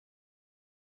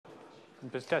I'm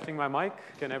just testing my mic.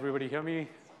 Can everybody hear me?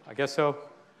 I guess so.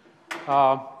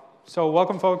 So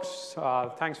welcome, folks.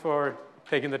 Thanks for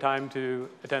taking the time to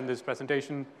attend this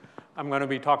presentation. I'm going to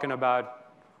be talking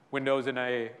about Windows in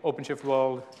a OpenShift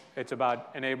world. It's about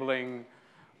enabling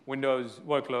Windows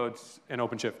workloads in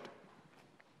OpenShift.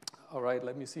 All right,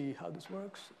 let me see how this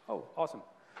works. Oh, awesome.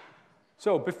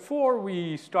 So before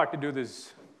we start to do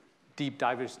this deep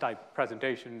divers type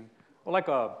presentation, I'd like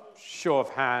a show of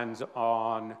hands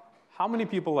on how many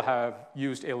people have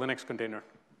used a Linux container.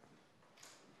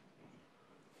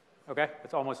 OK,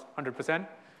 that's almost 100%.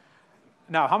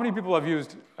 Now, how many people have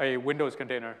used a Windows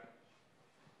container?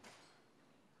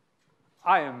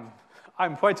 I'm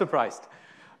quite surprised.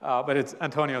 But it's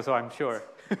Antonio, so I'm sure.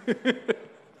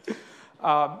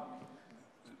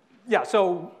 Yeah,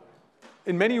 so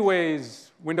in many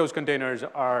ways, Windows containers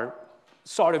are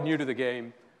sort of new to the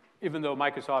game, even though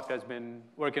Microsoft has been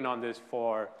working on this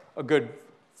for a good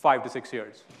 5 to 6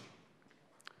 years.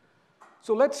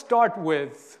 So let's start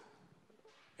with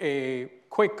a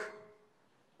quick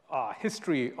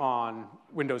history on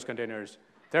Windows containers.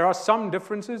 There are some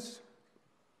differences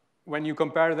when you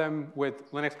compare them with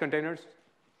Linux containers.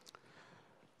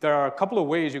 There are a couple of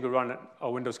ways you could run a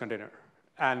Windows container.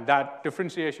 And that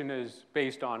differentiation is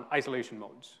based on isolation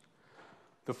modes.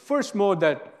 The first mode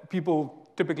that people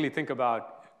typically think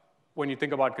about when you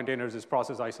think about containers is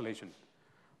process isolation.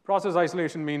 Process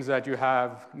isolation means that you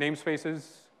have namespaces,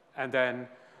 and then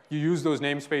you use those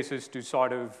namespaces to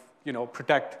sort of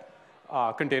protect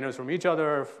containers from each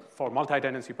other for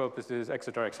multi-tenancy purposes, et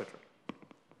cetera, et cetera.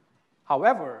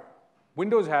 However,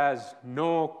 Windows has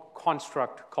no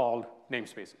construct called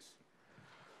namespaces.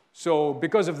 So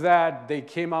because of that, they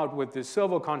came out with this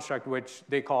server construct, which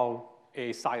they call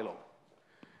a silo.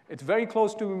 It's very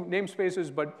close to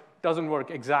namespaces, but doesn't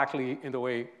work exactly in the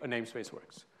way a namespace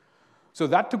works. So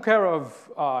that took care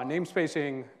of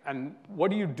namespacing. And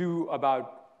what do you do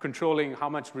about controlling how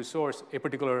much resource a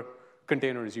particular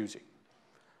container is using?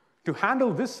 To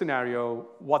handle this scenario,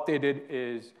 what they did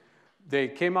is they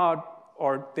came out,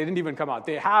 or they didn't even come out.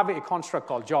 They have a construct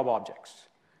called job objects.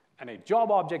 And a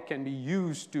job object can be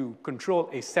used to control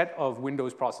a set of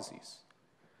Windows processes.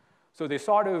 So they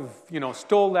sort of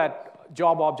stole that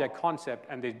job object concept,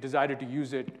 and they decided to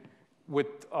use it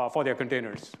for their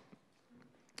containers.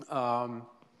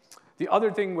 The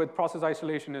other thing with process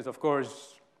isolation is, of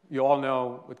course, you all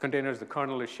know, with containers, the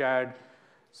kernel is shared.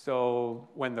 So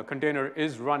when the container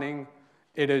is running,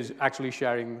 it is actually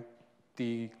sharing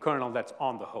the kernel that's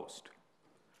on the host.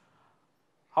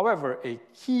 However, a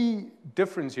key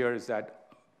difference here is that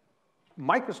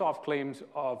Microsoft claims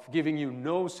of giving you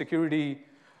no security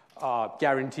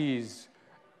guarantees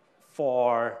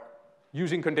for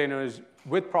using containers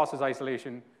with process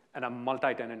isolation and a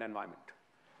multi-tenant environment.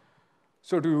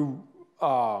 So to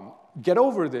get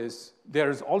over this, there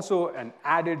is also an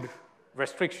added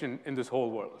restriction in this whole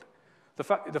world. The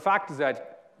fact is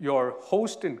that your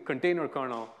host and container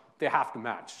kernel, they have to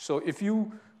match. So if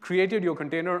you created your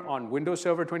container on Windows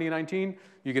Server 2019,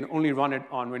 you can only run it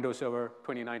on Windows Server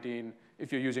 2019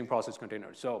 if you're using process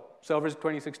containers. So servers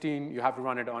 2016, you have to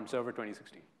run it on Server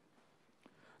 2016.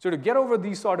 So to get over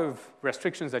these sort of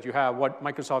restrictions that you have, what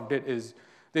Microsoft did is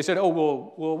they said, oh,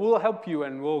 we'll help you,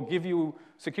 and we'll give you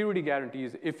security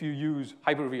guarantees if you use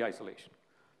Hyper-V isolation.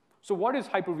 So what is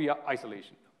Hyper-V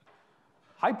isolation?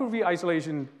 Hyper-V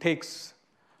isolation takes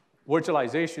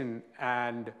virtualization,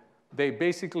 and they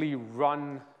basically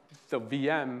run the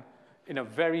VM in a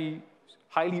very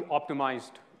highly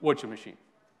optimized virtual machine.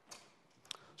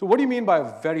 So what do you mean by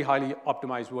a very highly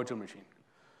optimized virtual machine?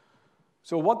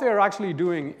 So what they're actually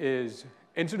doing is,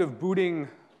 instead of booting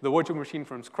the virtual machine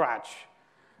from scratch,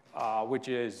 which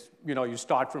is, you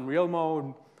start from real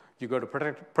mode, you go to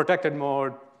protected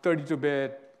mode,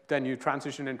 32-bit, then you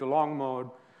transition into long mode,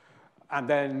 and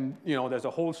then there's a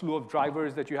whole slew of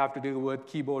drivers that you have to deal with,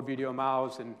 keyboard, video,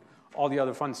 mouse, and all the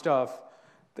other fun stuff.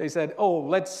 They said, oh,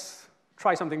 let's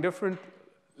try something different.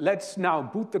 Let's now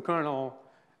boot the kernel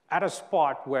at a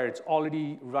spot where it's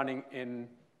already running in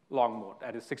long mode,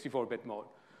 that is 64-bit mode.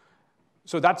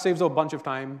 So that saves a bunch of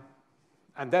time.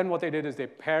 And then what they did is they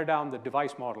pare down the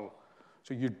device model.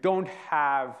 So you don't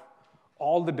have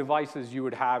all the devices you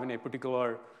would have in a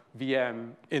particular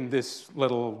VM in this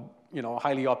little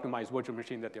highly optimized virtual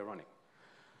machine that they're running.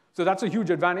 So that's a huge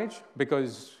advantage,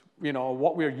 because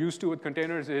what we're used to with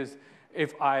containers is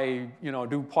if I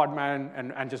do podman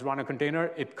and just run a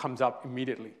container, it comes up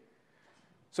immediately.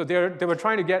 So they were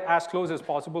trying to get as close as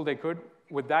possible they could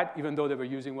with that, even though they were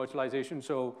using virtualization.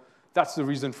 So that's the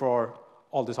reason for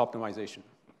all this optimization.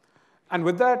 And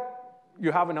with that,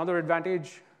 you have another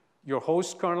advantage. Your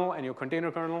host kernel and your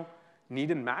container kernel need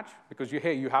and match, because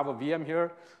hey, you have a VM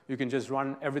here, you can just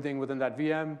run everything within that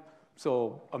VM,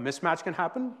 so a mismatch can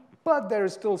happen, but there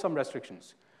is still some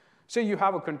restrictions. Say you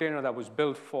have a container that was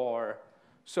built for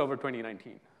Server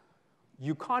 2019.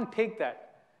 You can't take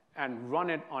that and run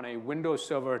it on a Windows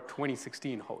Server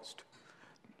 2016 host.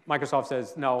 Microsoft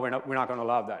says, no, we're not going to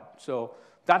allow that. So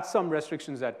that's some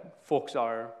restrictions that folks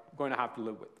are going to have to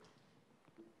live with.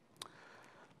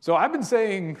 So I've been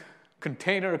saying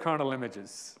container kernel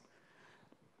images.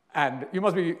 And you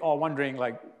must be all wondering,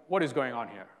 like, what is going on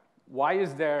here? Why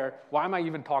am I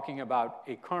even talking about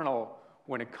a kernel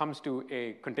when it comes to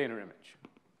a container image?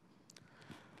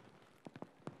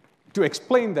 To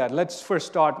explain that, let's first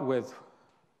start with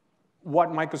what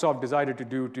Microsoft decided to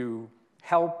do to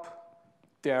help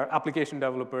their application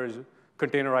developers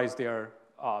containerize their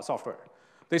software.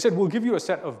 They said, we'll give you a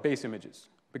set of base images.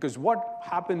 Because what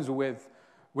happens with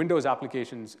Windows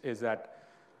applications is that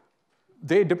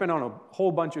they depend on a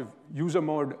whole bunch of user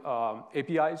mode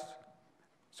APIs.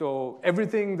 So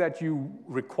everything that you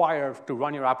require to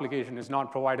run your application is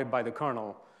not provided by the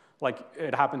kernel, like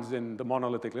it happens in the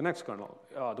monolithic Linux kernel.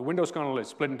 The Windows kernel is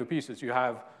split into pieces. You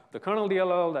have the kernel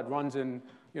DLL that runs in,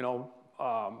 in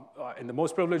the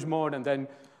most privileged mode, and then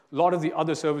a lot of the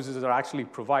other services are actually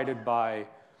provided by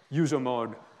user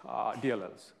mode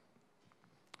DLLs.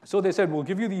 So they said, we'll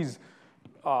give you these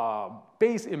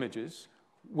base images,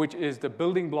 which is the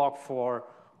building block for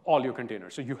all your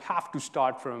containers. So you have to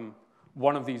start from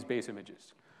one of these base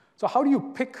images. So how do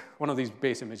you pick one of these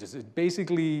base images? It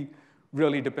basically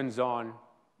really depends on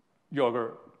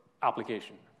your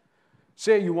application.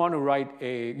 Say you want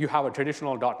to you have a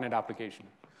traditional .NET application.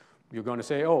 You're going to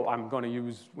say, oh, I'm going to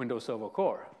use Windows Server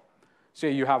Core.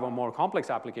 Say you have a more complex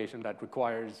application that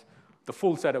requires the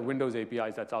full set of Windows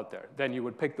APIs that's out there. Then you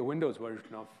would pick the Windows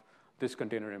version of this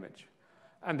container image.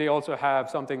 And they also have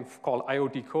something called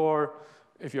IoT Core.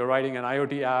 If you're writing an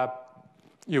IoT app,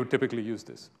 you would typically use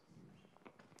this.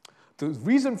 The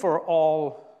reason for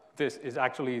all this is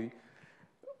actually,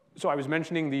 so I was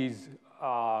mentioning these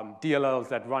DLLs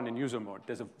that run in user mode.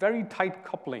 There's a very tight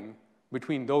coupling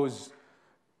between those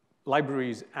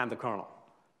libraries and the kernel.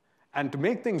 And to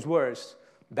make things worse,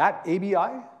 that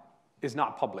ABI is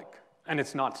not public, and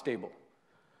it's not stable.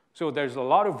 So there's a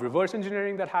lot of reverse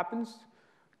engineering that happens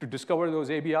to discover those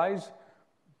ABIs.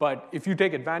 But if you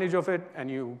take advantage of it and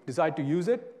you decide to use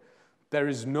it, there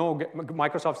is no,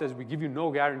 Microsoft says, we give you no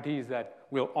guarantees that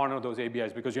we'll honor those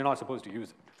ABIs because you're not supposed to use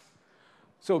it.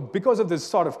 So because of this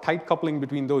sort of tight coupling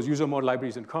between those user mode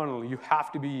libraries and kernel, you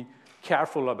have to be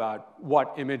careful about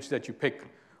what image that you pick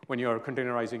when you're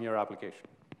containerizing your application.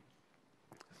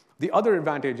 The other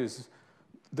advantage is,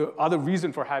 the other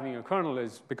reason for having a kernel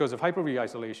is because of Hyper-V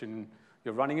isolation.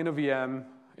 You're running in a VM.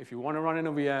 If you want to run in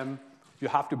a VM, you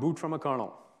have to boot from a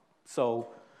kernel. So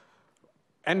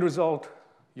end result,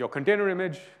 your container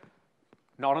image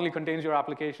not only contains your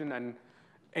application and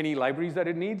any libraries that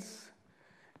it needs,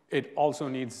 it also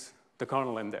needs the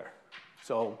kernel in there.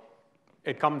 So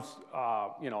it comes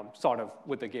sort of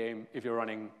with the game if you're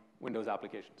running Windows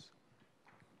applications.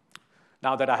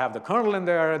 Now that I have the kernel in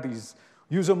there, these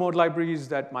user mode libraries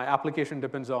that my application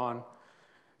depends on,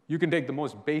 you can take the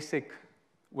most basic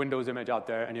Windows image out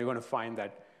there, and you're going to find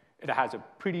that it has a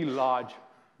pretty large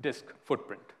disk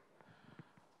footprint.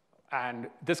 And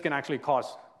this can actually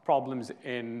cause problems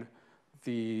in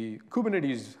the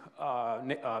Kubernetes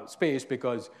space,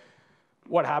 because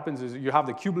what happens is you have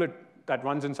the kubelet that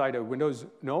runs inside a Windows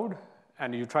node,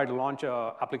 and you try to launch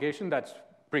an application that's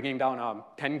bringing down a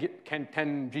 10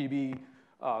 GB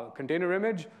container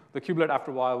image. The kubelet,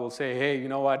 after a while, will say, hey, you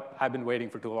know what? I've been waiting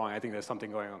for too long. I think there's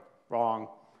something going wrong.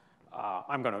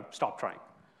 I'm going to stop trying.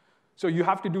 So you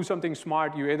have to do something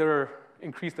smart. You either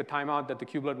increase the timeout that the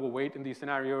kubelet will wait in these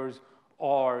scenarios,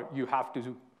 or you have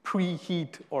to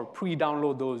preheat or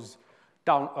pre-download those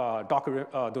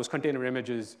those container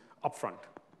images upfront.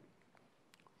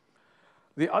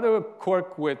 The other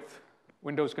quirk with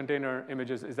Windows container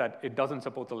images is that it doesn't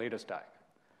support the latest tag.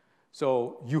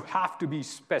 So you have to be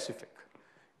specific.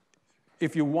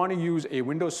 If you want to use a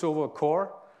Windows Server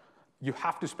Core, you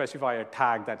have to specify a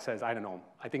tag that says, I don't know,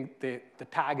 I think the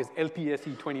tag is LTSE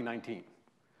 2019,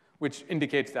 which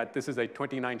indicates that this is a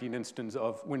 2019 instance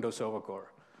of Windows Server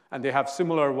Core. And they have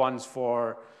similar ones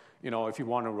for, if you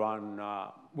want to run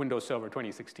Windows Server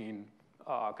 2016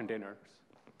 containers.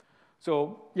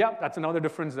 So yeah, that's another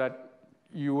difference that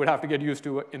you would have to get used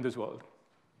to in this world.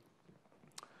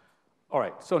 All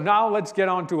right, so now let's get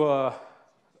on to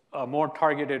a more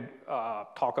targeted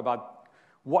talk about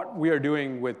what we are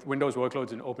doing with Windows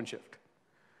workloads in OpenShift.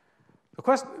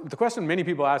 The question many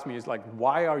people ask me is, like,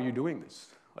 why are you doing this?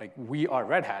 Like, we are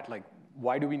Red Hat. Like,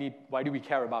 why do we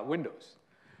care about Windows?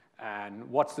 And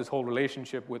what's this whole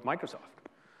relationship with Microsoft?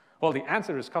 Well, the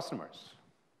answer is customers.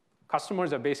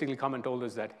 Customers have basically come and told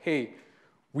us that, hey,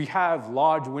 we have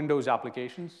large Windows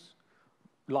applications,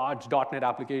 large .NET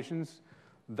applications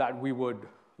that we would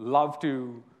love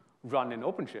to run in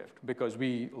OpenShift because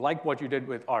we like what you did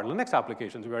with our Linux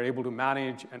applications. We are able to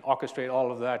manage and orchestrate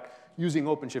all of that using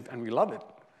OpenShift, and we love it.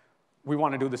 We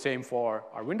want to do the same for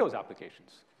our Windows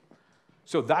applications.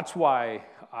 So that's why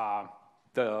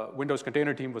the Windows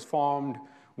container team was formed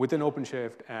within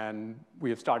OpenShift, and we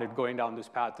have started going down this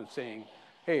path of saying,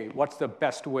 hey, what's the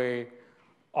best way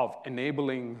of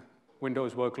enabling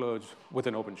Windows workloads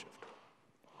within OpenShift?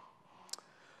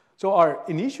 So our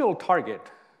initial target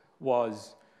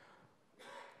was,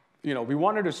 we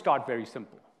wanted to start very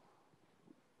simple.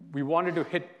 We wanted to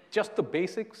hit just the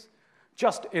basics,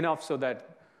 just enough so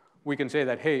that we can say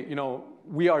that, hey,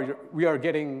 we are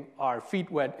getting our feet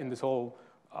wet in this whole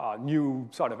new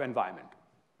sort of environment.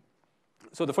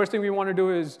 So the first thing we want to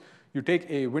do is you take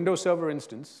a Windows Server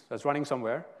instance that's running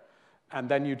somewhere, and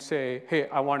then you'd say, hey,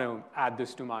 I want to add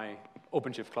this to my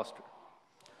OpenShift cluster.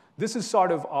 This is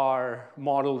sort of our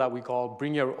model that we call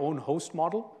bring your own host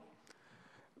model,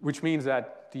 which means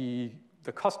that the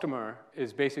customer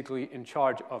is basically in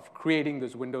charge of creating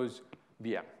this Windows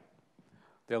VM.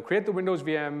 They'll create the Windows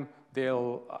VM,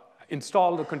 they'll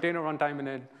install the container runtime in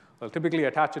it, they'll typically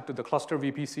attach it to the cluster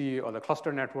VPC or the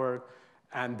cluster network,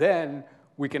 and then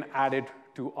we can add it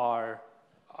to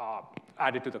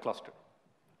the cluster.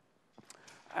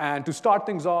 And to start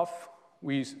things off,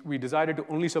 we decided to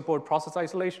only support process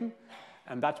isolation,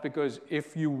 and that's because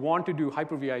if you want to do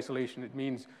Hyper-V isolation, it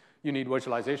means you need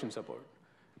virtualization support.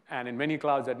 And in many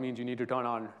clouds, that means you need to turn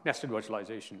on nested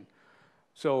virtualization.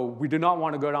 So we did not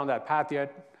want to go down that path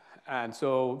yet, and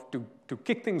so to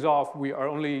kick things off, we are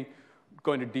only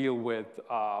going to deal with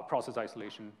process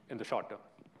isolation in the short term.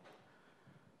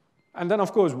 And then,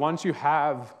 of course, once you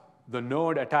have the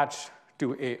node attached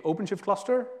to a OpenShift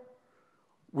cluster,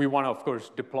 we want to, of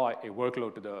course, deploy a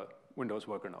workload to the Windows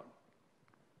worker node.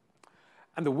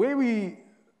 And the way we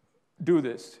do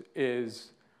this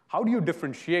is, how do you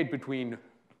differentiate between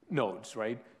nodes,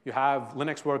 right? You have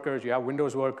Linux workers, you have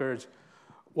Windows workers.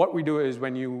 What we do is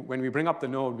when we bring up the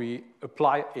node, we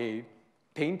apply a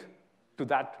taint to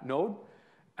that node,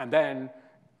 and then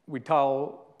we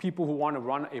tell people who want to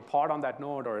run a pod on that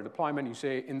node or a deployment, you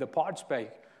say, in the pod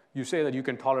spec, you say that you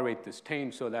can tolerate this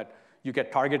taint so that you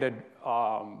get targeted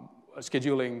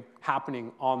scheduling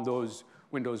happening on those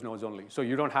Windows nodes only. So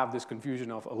you don't have this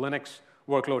confusion of a Linux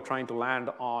workload trying to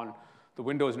land on the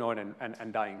Windows node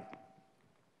and dying.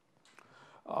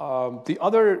 The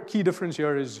other key difference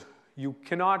here is you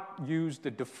cannot use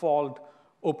the default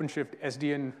OpenShift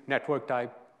SDN network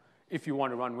type if you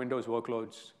want to run Windows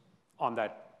workloads on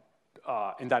that,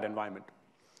 in that environment.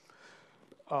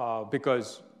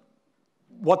 Because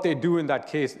what they do in that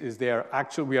case is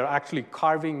we are actually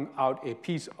carving out a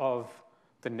piece of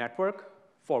the network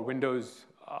for Windows,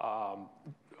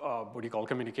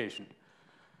 communication.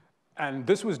 And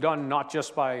this was done not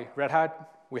just by Red Hat.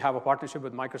 We have a partnership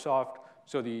with Microsoft.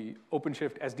 So the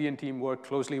OpenShift SDN team worked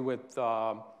closely with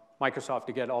Microsoft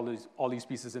to get all these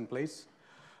pieces in place.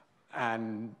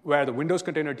 And where the Windows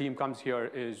container team comes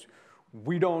here is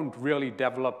we don't really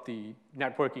develop the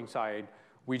networking side.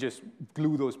 We just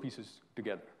glue those pieces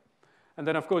together. And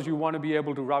then, of course, you want to be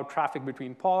able to route traffic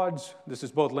between pods. This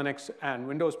is both Linux and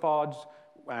Windows pods,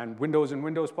 and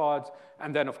Windows pods.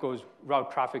 And then, of course,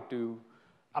 route traffic to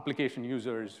application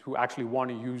users who actually want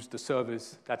to use the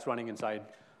service that's running inside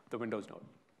the Windows node.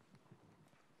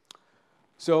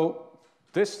 So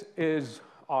this is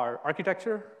our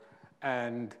architecture.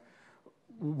 And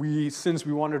since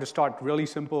we wanted to start really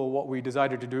simple, what we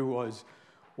decided to do was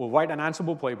we'll write an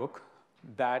Ansible playbook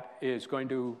that is going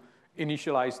to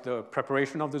initialize the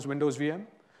preparation of this Windows VM.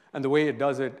 And the way it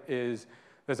does it is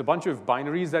there's a bunch of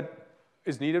binaries that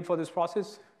is needed for this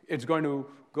process. It's going to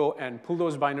go and pull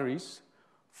those binaries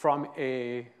from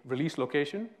a release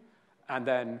location and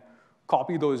then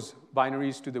copy those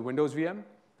binaries to the Windows VM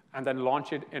and then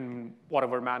launch it in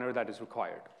whatever manner that is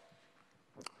required.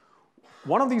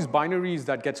 One of these binaries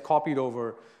that gets copied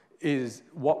over is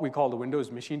what we call the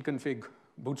Windows machine config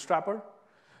bootstrapper.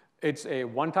 It's a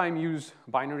one-time use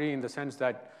binary in the sense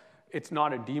that it's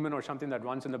not a daemon or something that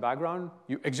runs in the background.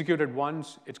 You execute it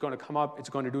once, it's going to come up, it's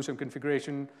going to do some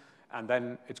configuration, and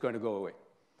then it's going to go away.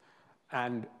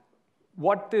 And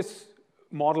what this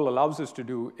model allows us to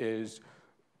do is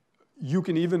you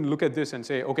can even look at this and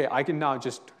say, OK, I can now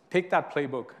just take that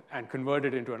playbook and convert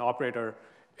it into an operator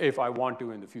if I want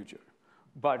to in the future.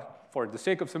 But for the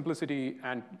sake of simplicity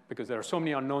and because there are so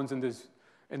many unknowns in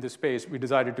in this space, we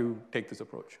decided to take this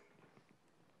approach.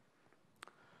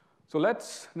 So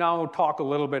let's now talk a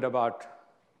little bit about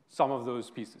some of those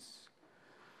pieces.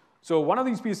 So one of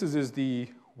these pieces is the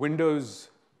Windows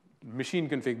machine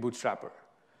config bootstrapper.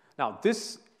 Now,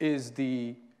 this is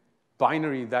the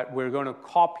binary that we're going to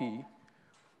copy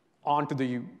onto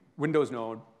the Windows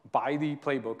node by the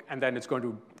playbook, and then it's going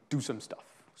to do some stuff.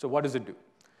 So what does it do?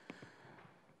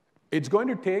 It's going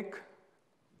to take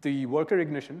the worker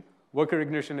ignition. Worker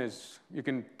ignition is, you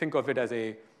can think of it as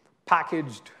a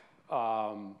packaged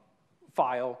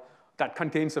file that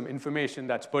contains some information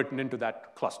that's pertinent to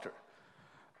that cluster.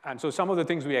 And so some of the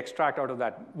things we extract out of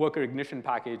that worker ignition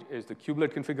package is the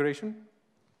kubelet configuration.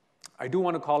 I do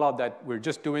want to call out that we're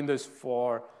just doing this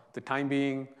for the time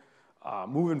being.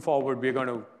 Moving forward, we're going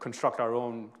to construct our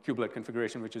own kubelet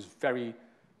configuration, which is very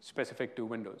specific to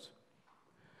Windows.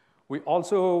 We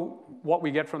also, what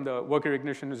we get from the worker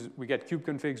ignition is we get kube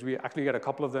configs. We actually get a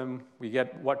couple of them. We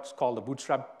get what's called the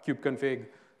bootstrap kube config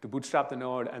to bootstrap the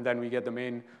node, and then we get the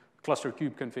main cluster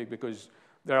kube config because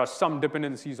there are some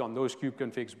dependencies on those kube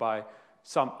configs by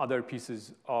some other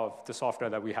pieces of the software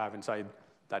that we have inside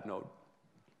that node.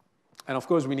 And of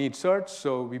course, we need certs,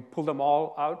 so we pull them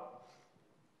all out.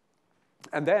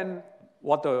 And then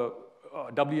what the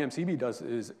WMCB does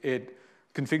is it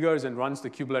configures and runs the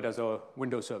kubelet as a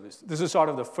Windows service. This is sort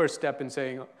of the first step in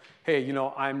saying, hey,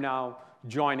 I'm now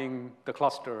joining the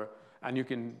cluster, and you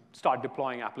can start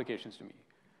deploying applications to me.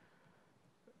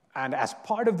 And as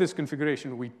part of this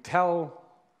configuration, we tell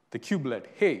the kubelet,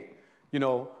 hey,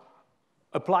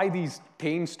 apply these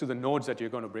taints to the nodes that you're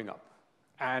going to bring up.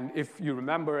 And if you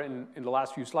remember in the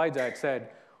last few slides, I had said,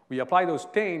 we apply those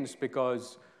taints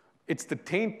because it's the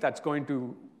taint that's going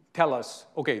to tell us,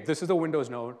 OK, this is a Windows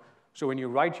node. So when you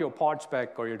write your pod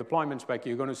spec or your deployment spec,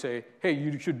 you're going to say, hey,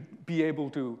 you should be able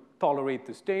to tolerate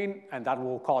this taint, and that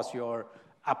will cause your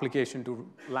application to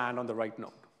land on the right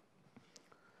node.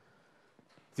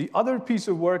 The other piece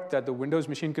of work that the Windows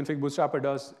machine config bootstrapper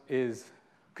does is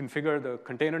configure the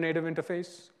container native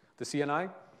interface, the CNI,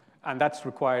 and that's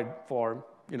required for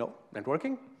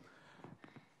networking.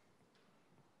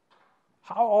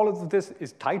 How all of this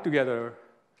is tied together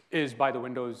is by the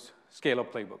Windows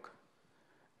scale-up playbook.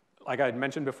 Like I had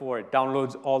mentioned before, it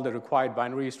downloads all the required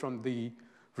binaries from the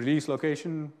release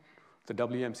location, the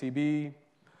WMCB,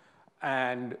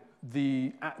 and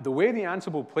the way the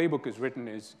Ansible playbook is written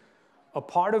is a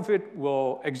part of it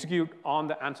will execute on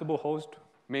the Ansible host,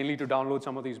 mainly to download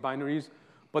some of these binaries,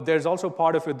 but there's also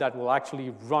part of it that will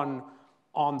actually run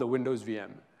on the Windows VM.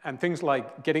 And things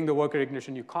like getting the worker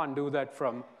ignition, you can't do that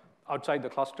from outside the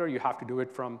cluster. You have to do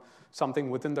it from something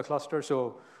within the cluster.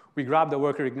 So we grab the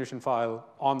worker ignition file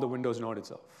on the Windows node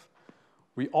itself.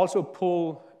 We also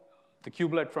pull the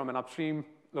kubelet from an upstream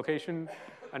location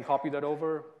and copy that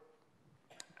over.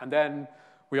 And then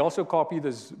we also copy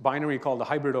this binary called the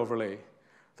hybrid overlay.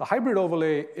 The hybrid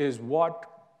overlay is what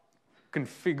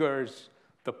configures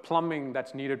the plumbing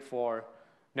that's needed for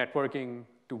networking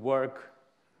to work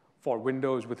for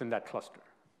Windows within that cluster.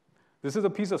 This is a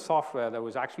piece of software that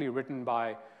was actually written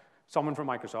by someone from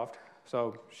Microsoft.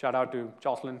 So shout out to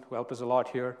Jocelyn, who helped us a lot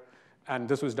here. And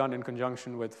this was done in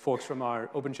conjunction with folks from our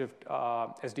OpenShift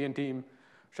SDN team.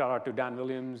 Shout out to Dan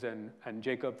Williams and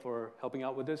Jacob for helping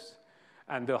out with this.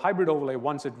 And the hybrid overlay,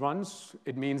 once it runs,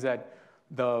 it means that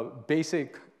the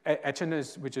basic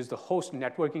HNS, which is the host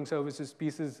networking services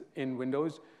pieces in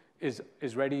Windows, is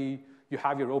ready. You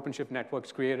have your OpenShift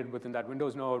networks created within that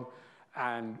Windows node.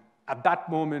 And at that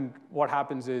moment, what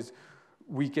happens is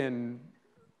we can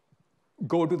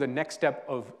go to the next step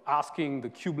of asking the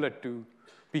kubelet to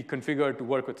be configured to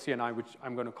work with CNI, which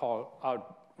I'm going to call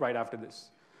out right after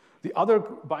this. The other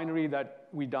binary that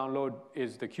we download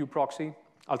is the kubeproxy.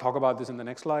 I'll talk about this in the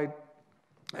next slide.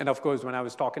 And of course, when I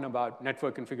was talking about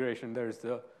network configuration, there's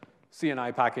the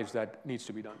CNI package that needs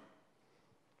to be done.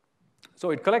 So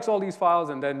it collects all these files,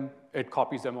 and then it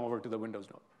copies them over to the Windows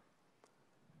node.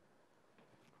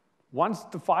 Once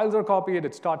the files are copied,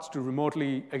 it starts to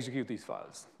remotely execute these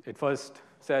files. It first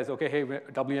says, OK, hey,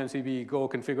 WMCB, go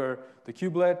configure the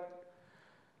kubelet.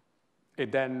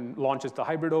 It then launches the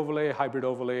hybrid overlay. Hybrid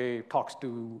overlay talks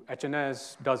to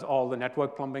HNS, does all the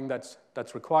network plumbing that's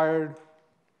required.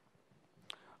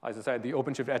 As I said, the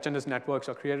OpenShift HNS networks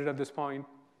are created at this point.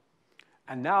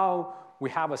 And now we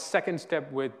have a second step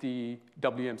with the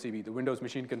WMCB, the Windows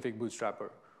Machine Config Bootstrapper,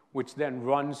 which then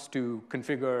runs to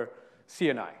configure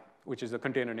CNI, which is the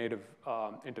container native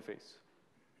interface.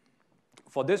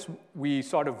 For this, we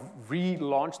sort of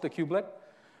relaunched the kubelet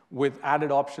with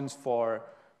added options for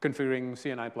configuring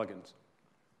CNI plugins.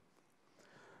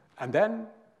 And then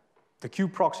the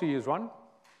kubeproxy is run.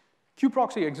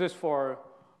 Kubeproxy exists for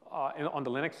on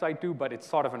the Linux side too, but it's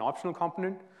sort of an optional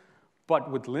component.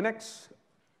 But with Linux,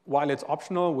 while it's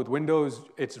optional, with Windows,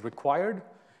 it's required.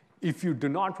 If you do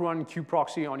not run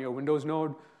kubeproxy on your Windows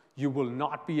node, you will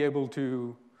not be able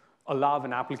to allow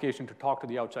an application to talk to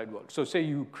the outside world. So say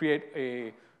you create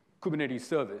a Kubernetes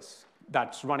service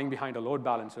that's running behind a load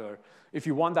balancer. If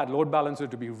you want that load balancer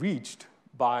to be reached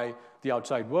by the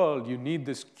outside world, you need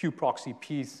this kubeproxy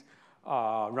piece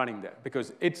running there,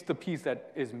 because it's the piece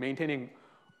that is maintaining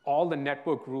all the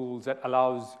network rules that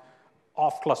allows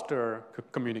off-cluster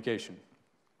communication.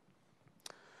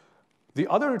 The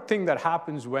other thing that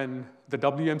happens when the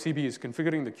WMCB is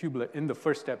configuring the kubelet in the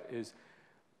first step is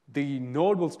the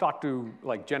node will start to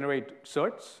generate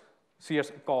certs,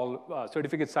 called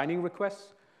certificate signing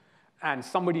requests, and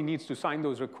somebody needs to sign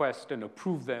those requests and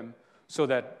approve them so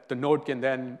that the node can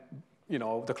then,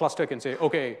 the cluster can say,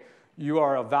 okay, you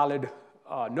are a valid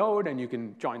node and you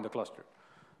can join the cluster.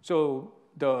 So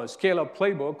the scale-up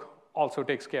playbook also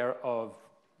takes care of,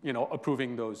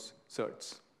 approving those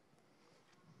certs.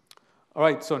 All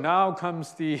right, so now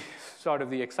comes the sort of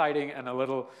the exciting and a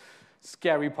little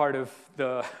scary part of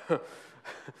the,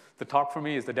 the talk for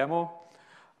me is the demo.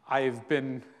 I've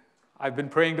been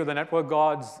praying to the network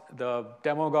gods, the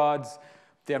demo gods.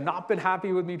 They have not been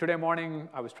happy with me today morning.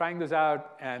 I was trying this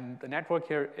out, and the network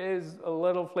here is a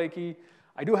little flaky.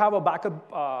 I do have a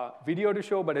backup video to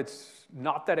show, but it's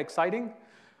not that exciting.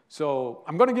 So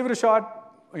I'm going to give it a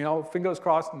shot, fingers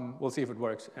crossed, and we'll see if it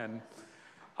works. And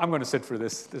I'm going to sit for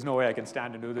this. There's no way I can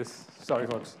stand and do this. Sorry,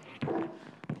 folks.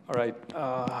 All right.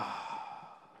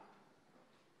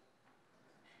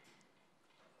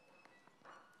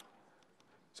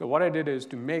 So what I did is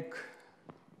to make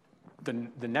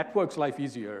the network's life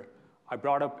easier, I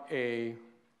brought up a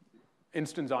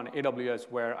instance on AWS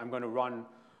where I'm going to run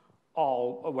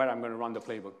the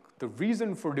playbook. The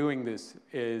reason for doing this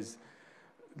is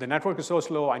the network is so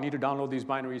slow, I need to download these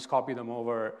binaries, copy them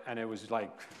over, and it was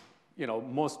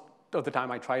most of the time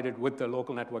I tried it with the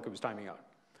local network, it was timing out.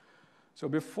 So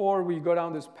before we go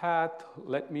down this path,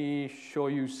 let me show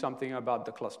you something about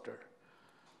the cluster.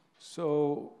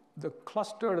 So the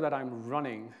cluster that I'm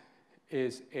running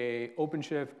is a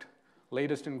OpenShift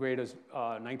latest and greatest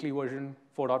nightly version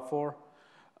 4.4.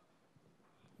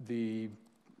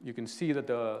 You can see that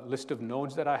the list of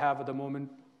nodes that I have at the moment,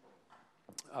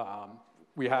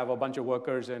 we have a bunch of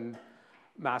workers and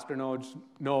master nodes,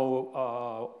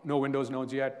 no Windows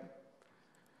nodes yet.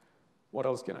 What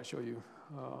else can I show you?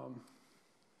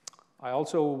 I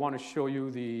also want to show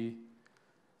you the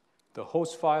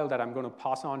host file that I'm going to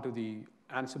pass on to the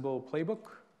Ansible playbook.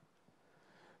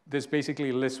 This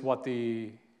basically lists what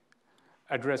the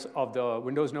address of the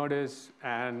Windows node is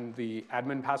and the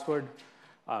admin password.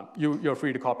 You're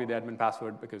free to copy the admin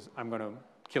password because I'm going to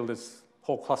kill this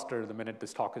whole cluster the minute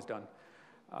this talk is done.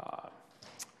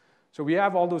 So we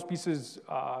have all those pieces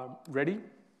ready,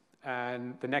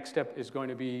 and the next step is going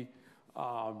to be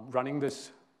running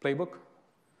this playbook.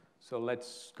 So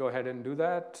let's go ahead and do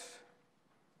that.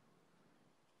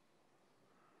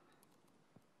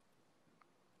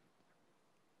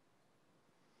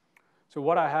 So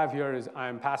what I have here is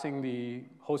I'm passing the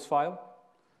host file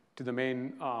to the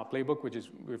main playbook, which is,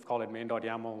 we've called it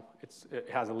main.yaml. It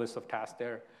has a list of tasks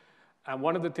there. And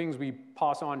one of the things we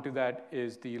pass on to that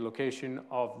is the location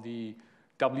of the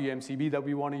WMCB that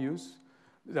we want to use.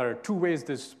 There are two ways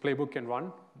this playbook can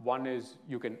run. One is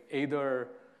you can either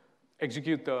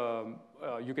execute the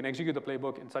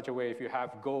playbook in such a way, if you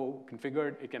have Go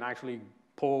configured, it can actually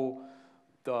pull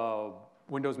the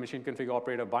Windows machine config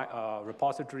operator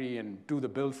repository and do the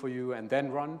build for you and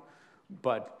then run.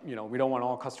 But we don't want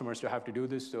all customers to have to do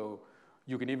this, so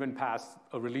you can even pass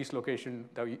a release location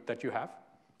that you have,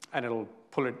 and it'll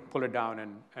pull it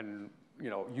down and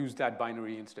use that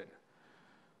binary instead.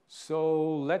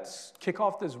 So let's kick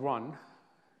off this run.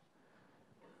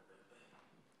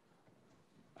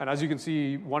 And as you can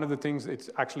see, one of the things it's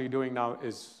actually doing now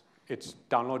is it's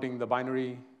downloading the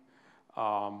binary.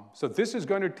 So this is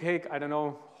going to take, I don't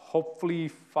know, hopefully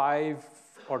 5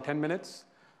 or 10 minutes.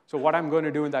 So what I'm going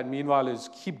to do in that meanwhile is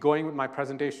keep going with my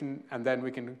presentation, and then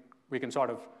we can sort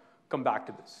of come back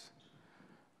to this.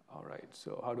 All right,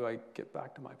 so how do I get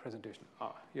back to my presentation?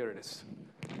 Here it is.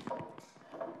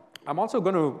 I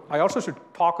also should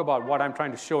talk about what I'm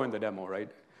trying to show in the demo,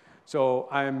 right? So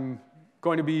I'm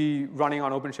going to be running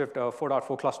on OpenShift a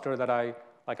 4.4 cluster that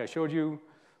like I showed you.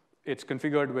 It's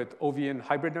configured with OVN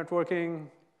hybrid networking.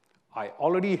 I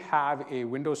already have a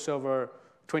Windows Server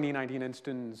 2019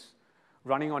 instance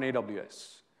running on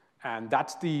AWS. And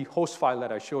that's the host file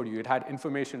that I showed you. It had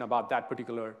information about that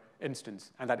particular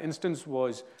instance. And that instance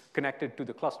was connected to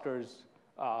the cluster's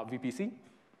VPC.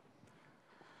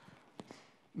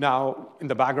 Now, in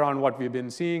the background, what we've been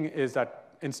seeing is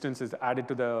that instance is added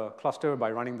to the cluster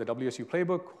by running the WSU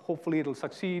playbook. Hopefully, it'll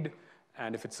succeed.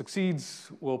 And if it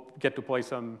succeeds, we'll get to play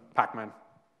some Pac-Man.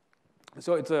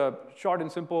 So it's a short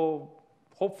and simple,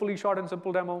 hopefully short and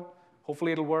simple demo.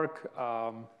 Hopefully, it'll work.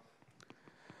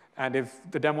 And if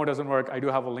the demo doesn't work, I do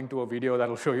have a link to a video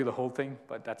that'll show you the whole thing,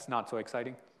 but that's not so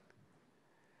exciting.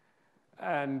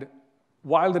 And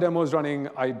while the demo is running,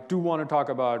 I do want to talk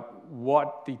about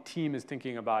what the team is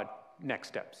thinking about next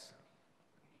steps.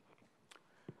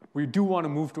 We do want to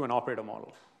move to an operator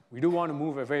model. We do want to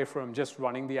move away from just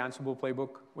running the Ansible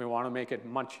playbook. We want to make it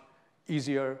much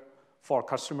easier for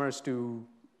customers to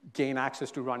gain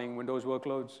access to running Windows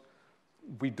workloads.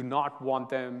 We do not want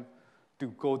them to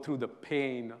go through the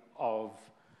pain of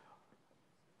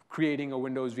creating a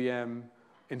Windows VM,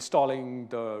 installing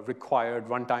the required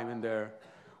runtime in there.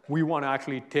 We want to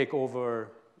actually take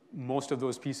over most of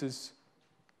those pieces.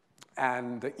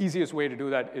 And the easiest way to do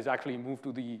that is actually move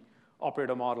to the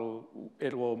operator model.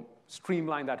 It will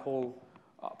streamline that whole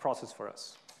process for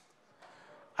us.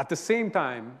 At the same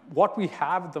time, what we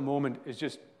have at the moment is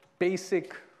just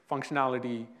basic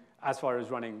functionality as far as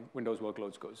running Windows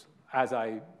workloads goes, as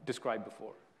I described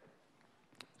before.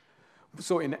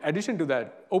 So in addition to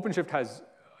that, OpenShift has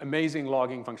amazing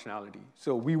logging functionality.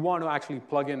 So we want to actually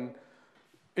plug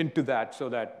into that so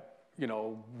that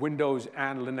Windows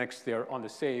and Linux, they're on the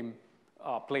same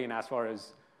plane as far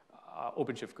as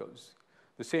OpenShift goes.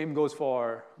 The same goes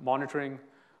for monitoring.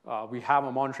 We have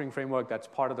a monitoring framework that's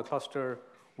part of the cluster.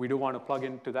 We do want to plug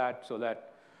into that so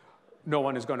that no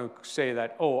one is going to say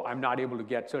that, oh, I'm not able to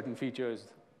get certain features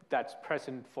that's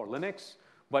present for Linux,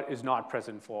 but is not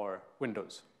present for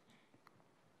Windows.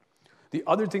 The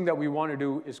other thing that we want to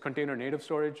do is container native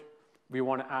storage. We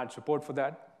want to add support for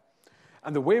that.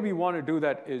 And the way we want to do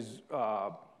that is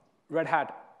Red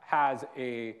Hat has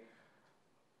a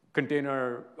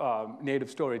container native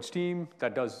storage team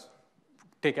that does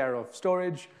take care of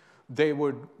storage. They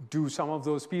would do some of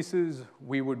those pieces.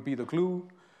 We would be the glue.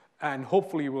 And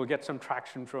hopefully, we'll get some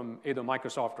traction from either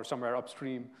Microsoft or somewhere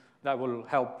upstream that will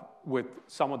help with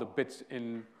some of the bits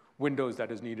in Windows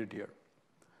that is needed here.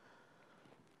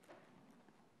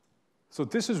 So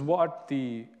this is what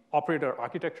the operator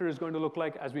architecture is going to look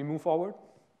like as we move forward.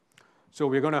 So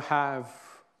we're going to have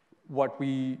what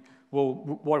we're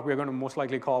going to most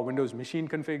likely call Windows machine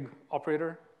config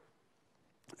operator.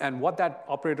 And what that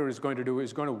operator is going to do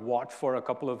is going to watch for a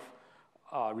couple of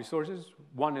resources.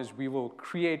 One is we will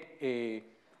create a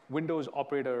Windows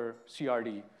operator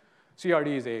CRD.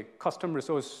 CRD is a custom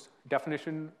resource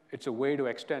definition. It's a way to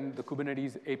extend the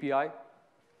Kubernetes API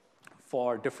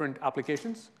for different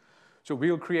applications. So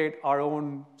we'll create our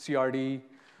own CRD,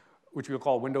 which we'll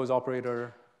call Windows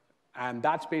operator. And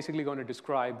that's basically going to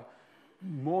describe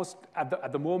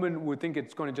at the moment, we think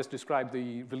it's going to just describe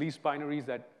the release binaries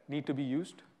that need to be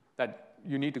used, that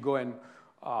you need to go and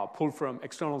pull from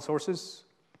external sources.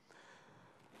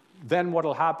 Then what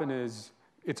will happen is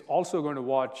it's also going to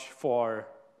watch for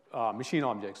machine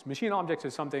objects. Machine objects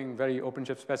is something very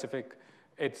OpenShift specific.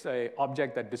 It's an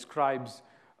object that describes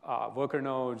worker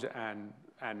nodes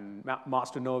and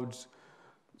master nodes.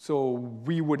 So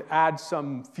we would add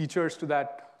some features to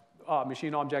that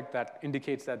machine object that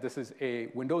indicates that this is a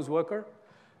Windows worker.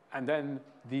 And then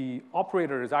the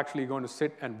operator is actually going to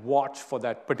sit and watch for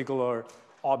that particular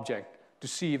object to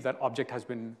see if that object has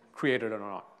been created or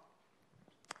not.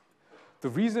 The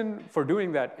reason for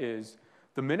doing that is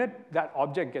the minute that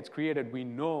object gets created, we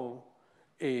know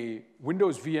a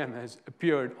Windows VM has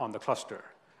appeared on the cluster,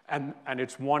 and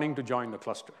it's wanting to join the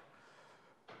cluster.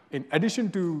 In addition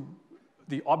to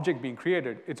the object being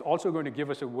created, it's also going to give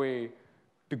us a way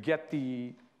to get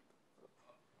the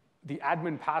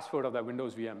admin password of that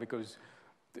Windows VM, because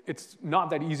it's not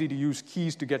that easy to use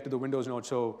keys to get to the Windows node.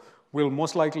 So we'll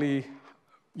most likely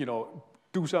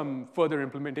do some further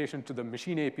implementation to the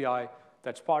machine API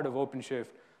that's part of OpenShift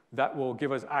that will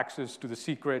give us access to the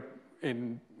secret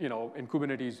in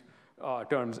Kubernetes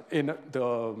terms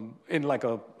in like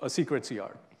a secret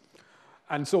CR.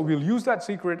 And so we'll use that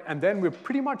secret, and then we're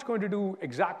pretty much going to do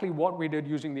exactly what we did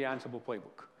using the Ansible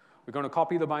playbook. We're going to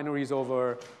copy the binaries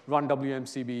over, run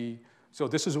WMCB. So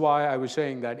this is why I was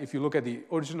saying that if you look at the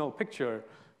original picture,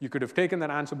 you could have taken that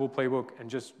Ansible playbook and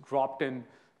just dropped in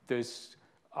this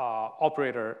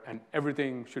operator, and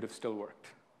everything should have still worked.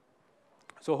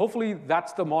 So hopefully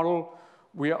that's the model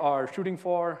we are shooting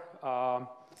for.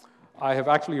 I have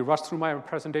actually rushed through my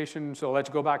presentation, so let's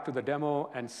go back to the demo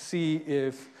and see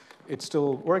if it's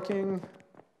still working.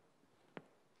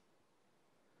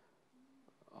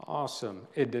 Awesome.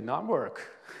 It did not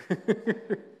work.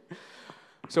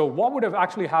 So what would have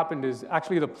actually happened is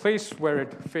actually the place where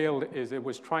it failed is it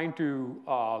was trying to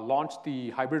launch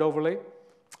the hybrid overlay.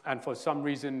 And for some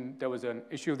reason, there was an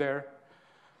issue there.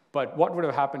 But what would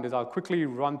have happened is I'll quickly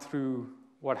run through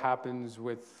what happens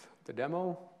with the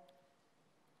demo.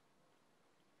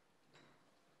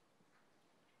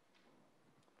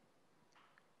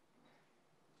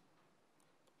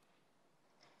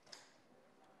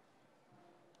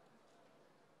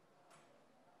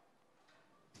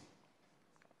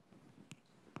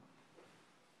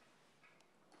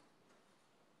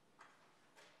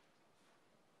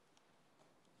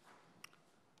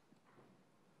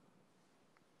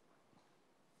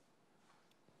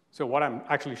 So what I'm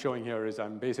actually showing here is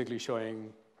I'm basically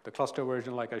showing the cluster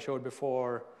version like I showed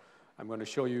before. I'm going to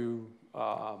show you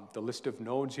the list of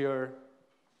nodes here.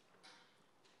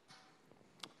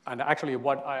 And actually,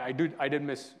 what I did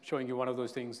miss showing you one of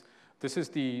those things. This is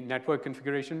the network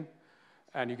configuration.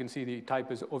 And you can see the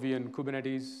type is OVN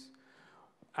Kubernetes.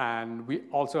 And we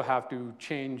also have to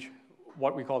change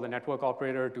what we call the network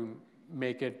operator to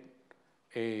make it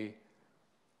a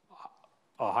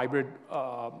hybrid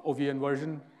OVN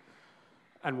version.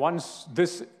 And once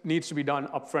this needs to be done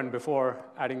upfront before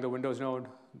adding the Windows node,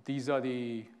 these are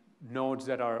the nodes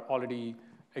that are already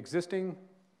existing.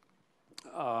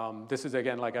 This is,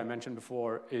 again, like I mentioned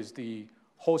before, is the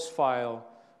host file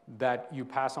that you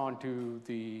pass on to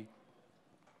the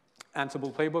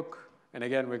Ansible playbook. And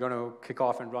again, we're going to kick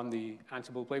off and run the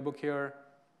Ansible playbook here.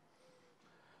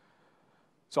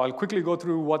 So I'll quickly go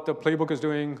through what the playbook is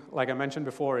doing. Like I mentioned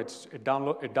before, it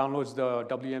downloads the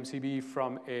WMCB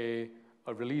from a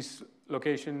release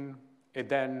location. It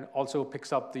then also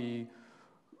picks up the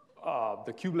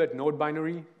kubelet node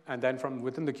binary, and then from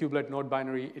within the kubelet node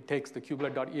binary, it takes the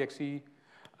kubelet.exe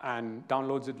and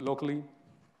downloads it locally.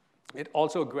 It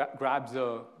also grabs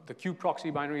the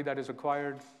kubeproxy binary that is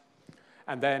required,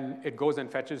 and then it goes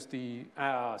and fetches the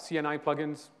CNI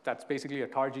plugins. That's basically a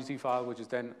tar.gz file, which is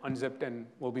then unzipped and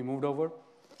will be moved over.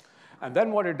 And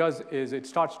then what it does is it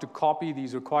starts to copy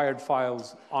these required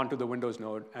files onto the Windows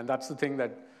node. And that's the thing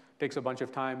that takes a bunch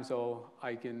of time, so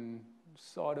I can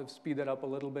sort of speed that up a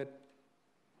little bit.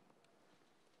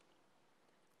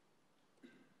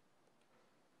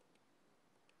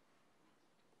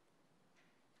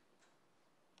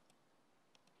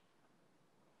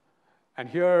 And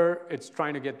here, it's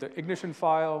trying to get the ignition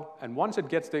file. And once it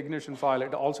gets the ignition file,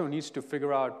 it also needs to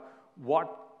figure out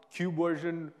what kube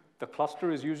version the cluster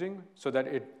is using so that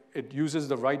it uses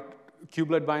the right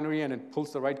kubelet binary and it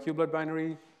pulls the right kubelet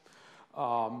binary.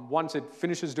 Once it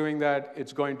finishes doing that,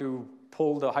 it's going to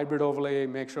pull the hybrid overlay,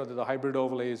 make sure that the hybrid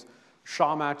overlays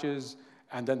SHA matches,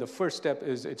 and then the first step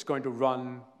is it's going to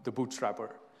run the bootstrapper.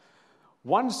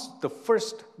 Once the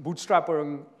first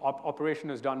bootstrapper operation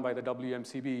is done by the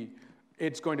WMCB,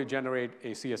 it's going to generate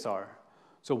a CSR.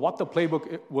 So what the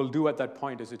playbook will do at that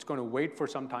point is it's going to wait for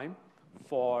some time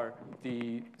for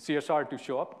the CSR to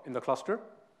show up in the cluster.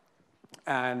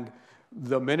 And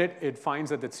the minute it finds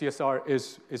that the CSR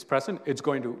is present, it's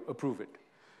going to approve it.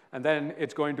 And then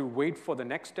it's going to wait for the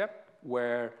next step,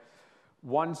 where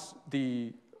once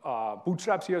the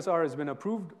bootstrap CSR has been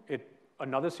approved,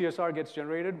 another CSR gets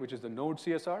generated, which is the node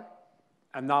CSR.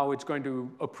 And now it's going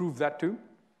to approve that too.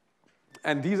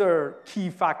 And these are key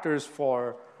factors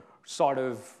for sort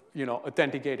of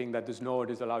authenticating that this node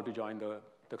is allowed to join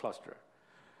the cluster.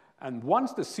 And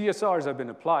once the CSRs have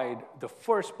been applied, the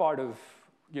first part of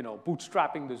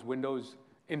bootstrapping this Windows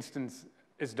instance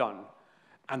is done.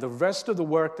 And the rest of the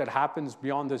work that happens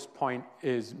beyond this point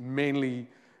is mainly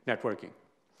networking.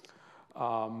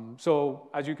 So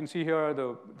as you can see here,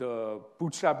 the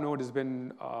bootstrap node has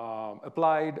been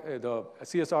applied, the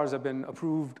CSRs have been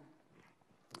approved,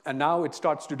 and now it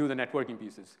starts to do the networking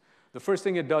pieces. The first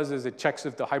thing it does is it checks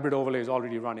if the hybrid overlay is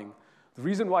already running. The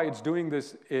reason why it's doing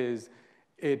this is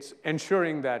it's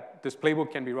ensuring that this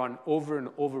playbook can be run over and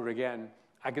over again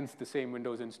against the same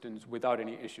Windows instance without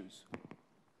any issues.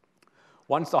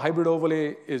 Once the hybrid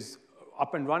overlay is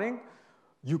up and running,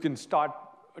 you can start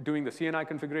doing the CNI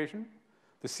configuration.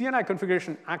 The CNI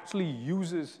configuration actually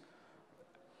uses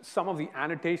some of the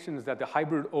annotations that the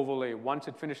hybrid overlay, once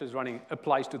it finishes running,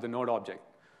 applies to the node object.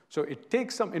 So it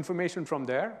takes some information from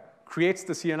there, creates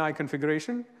the CNI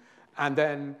configuration, and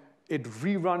then it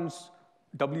reruns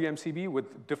WMCB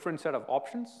with different set of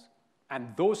options.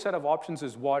 And those set of options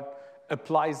is what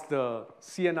applies the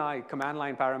CNI command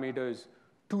line parameters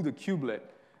to the kubelet.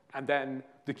 And then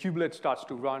the kubelet starts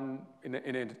to run in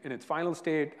its final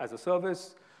state as a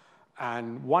service.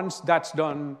 And once that's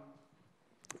done,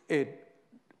 the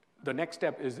next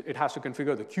step is it has to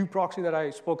configure the kubeproxy that I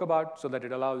spoke about so that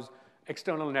it allows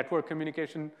external network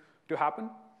communication to happen.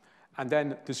 And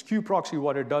then this queue proxy,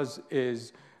 what it does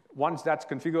is, once that's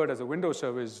configured as a Windows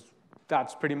service,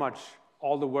 that's pretty much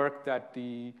all the work that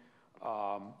the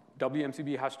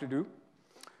WMCB has to do.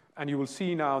 And you will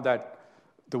see now that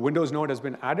the Windows node has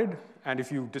been added. And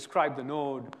if you describe the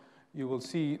node, you will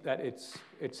see that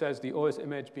it says the OS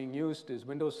image being used is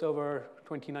Windows Server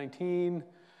 2019.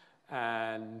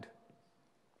 And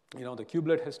the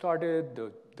kubelet has started,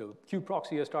 the queue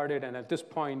proxy has started. And at this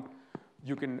point,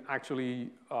 you can actually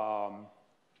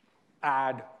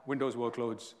add Windows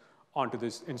workloads onto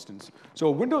this instance. So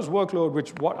a Windows workload,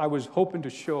 which what I was hoping to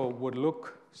show, would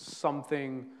look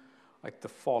something like the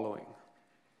following.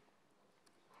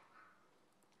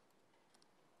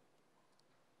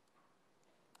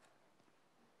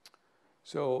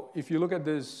 So if you look at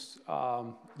this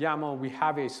YAML, we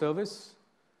have a service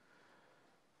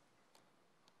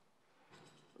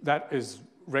that is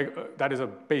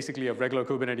basically a regular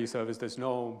Kubernetes service. There's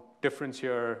no difference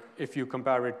here if you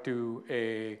compare it to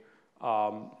a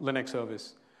Linux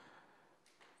service.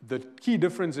 The key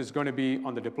difference is going to be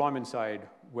on the deployment side,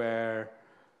 where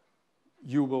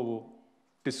you will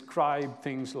describe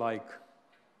things like,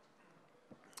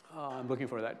 I'm looking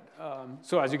for that.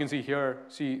 So as you can see here,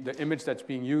 the image that's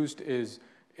being used is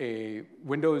a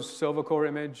Windows Server Core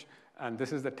image, and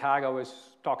this is the tag I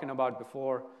was talking about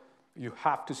before. You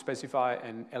have to specify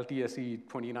an LTSE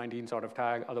 2019 sort of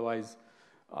tag, otherwise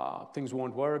things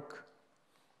won't work.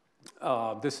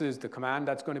 This is the command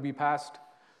that's going to be passed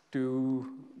to,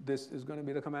 this is going to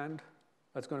be the command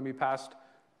that's going to be passed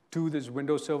to this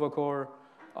Windows Server Core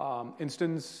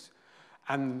instance.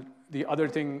 And the other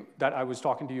thing that I was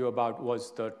talking to you about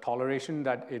was the toleration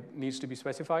that it needs to be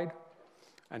specified.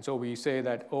 And so we say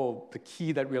that, the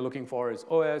key that we're looking for is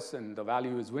OS, and the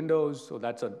value is Windows, so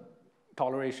that's a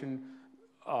toleration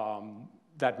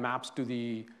that maps to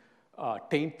the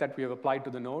taint that we have applied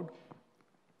to the node.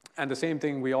 And the same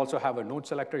thing, we also have a node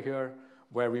selector here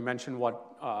where we mention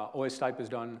what OS type is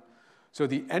done. So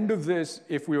the end of this,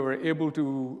 if we were able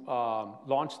to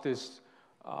launch this,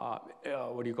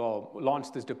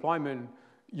 launch this deployment,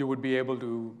 you would be able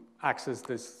to access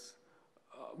this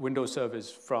Windows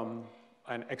service from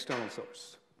an external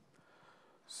source.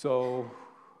 So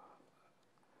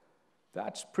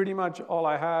that's pretty much all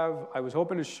I have. I was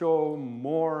hoping to show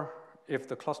more if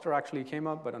the cluster actually came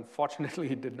up, but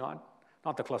unfortunately it did not.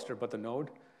 Not the cluster, but the node.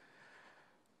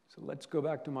 So let's go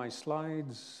back to my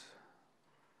slides.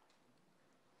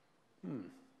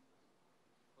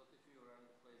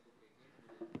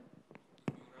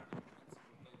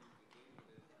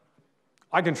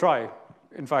 I can try.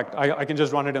 In fact, I can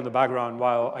just run it in the background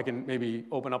while I can maybe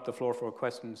open up the floor for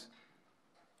questions.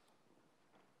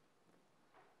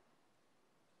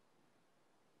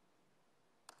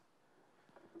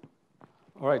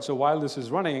 All right, so while this is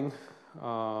running, Is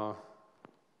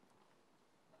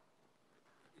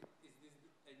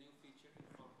this a new feature in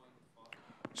 4.4?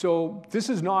 so this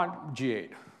is not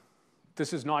GA'd.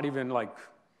 This is not even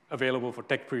available for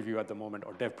tech preview at the moment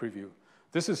or dev preview.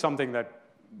 This is something that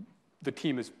the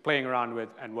team is playing around with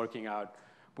and working out.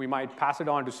 We might pass it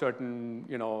on to certain,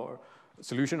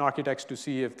 solution architects to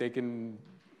see if they can,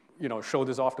 show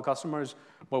this off to customers.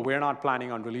 But we're not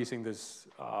planning on releasing this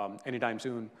anytime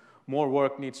soon. More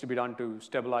work needs to be done to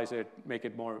stabilize it, make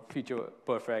it more feature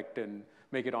perfect, and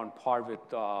make it on par with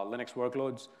Linux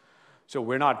workloads. So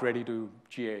we're not ready to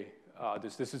GA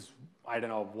this. This is, I don't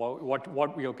know,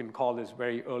 what we can call this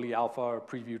very early alpha or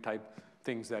preview type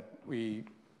things that we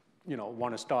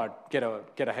want to get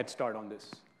a head start on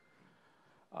this.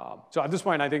 So at this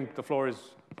point, I think the floor is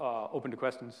open to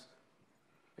questions,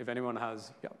 if anyone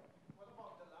has. Yeah. What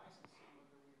about the licensing of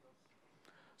the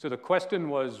Windows? So the question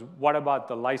was, what about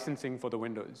the licensing for the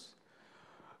Windows?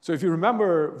 So if you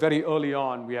remember, very early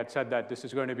on, we had said that this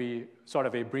is going to be sort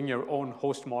of a bring your own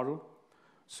host model.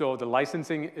 So the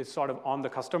licensing is sort of on the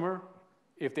customer.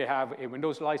 If they have a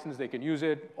Windows license, they can use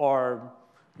it, or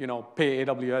pay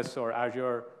AWS or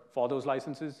Azure for those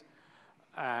licenses.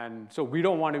 And so we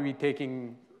don't want to be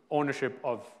taking ownership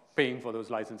of paying for those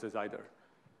licenses either.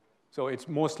 So it's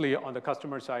mostly on the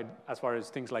customer side as far as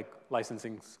things like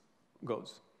licensing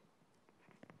goes.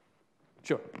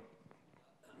 Sure.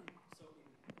 So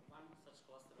in one such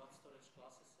cluster, what storage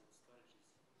classes and storages?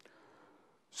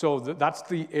 So that's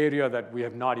the area that we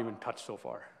have not even touched so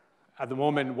far. At the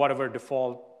moment, whatever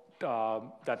default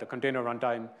that the container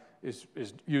runtime is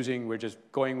using, we're just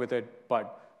going with it.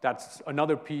 But that's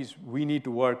another piece we need to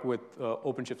work with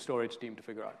OpenShift storage team to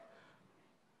figure out.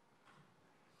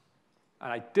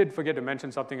 And I did forget to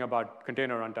mention something about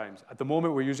container runtimes. At the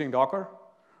moment, we're using Docker,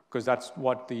 because that's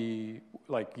what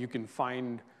you can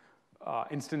find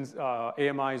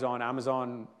AMIs on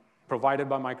Amazon provided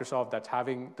by Microsoft that's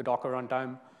having the Docker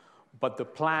runtime, but the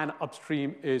plan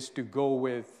upstream is to go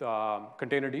with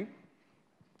Containerd,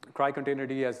 cry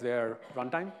Containerd as their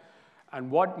runtime.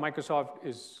 And what Microsoft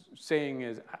is saying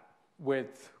is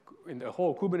in the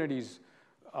whole Kubernetes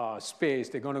space,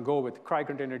 they're going to go with cry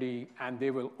Containerd, and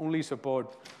they will only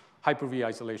support Hyper-V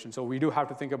isolation. So we do have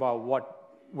to think about what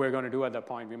we're going to do at that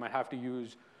point. We might have to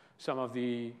use some of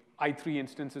the i3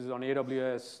 instances on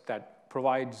AWS that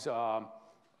provides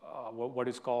what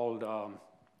is called,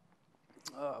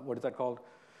 what is that called?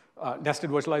 Nested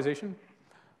virtualization.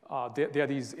 There are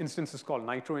these instances called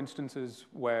Nitro instances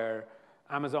where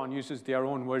Amazon uses their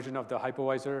own version of the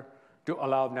hypervisor to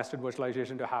allow nested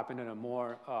virtualization to happen in a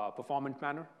more performant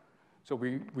manner. So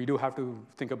we do have to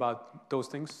think about those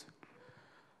things.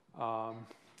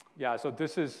 Yeah, so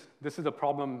this is a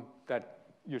problem that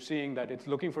you're seeing, that it's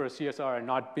looking for a CSR and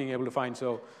not being able to find.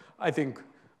 So I think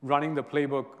running the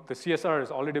playbook, the CSR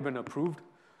has already been approved.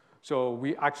 So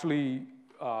we actually,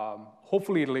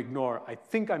 hopefully it'll ignore. I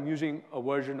think I'm using a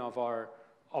version of our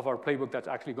playbook that's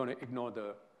actually going to ignore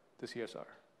the CSR.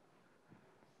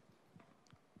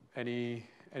 Any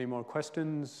more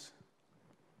questions?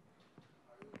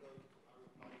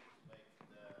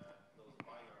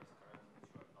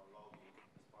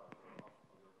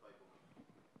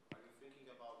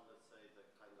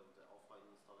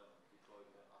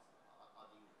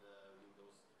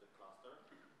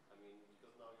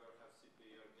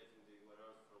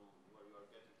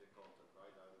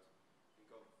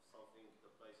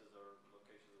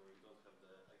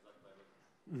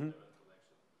 Mm-hmm.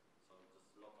 Connection. So just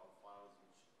local files,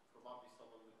 which probably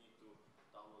someone would need to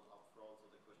download upfront. So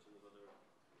the question is whether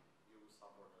you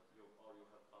support it, or you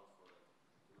have plans for it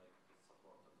to make it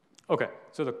supported. Okay,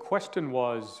 so the question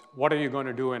was, what are you going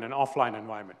to do in an offline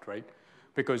environment, right?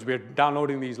 Because we're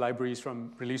downloading these libraries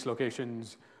from release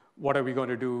locations. What are we going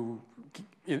to do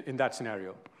in that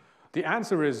scenario? The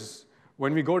answer is,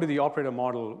 when we go to the operator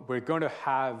model, we're going to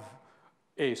have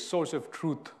a source of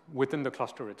truth within the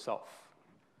cluster itself,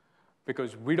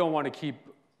 because we don't want to keep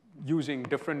using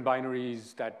different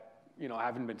binaries that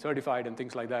haven't been certified and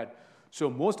things like that. So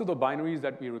most of the binaries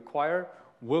that we require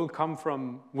will come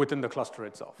from within the cluster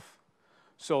itself.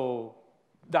 So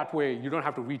that way, you don't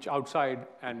have to reach outside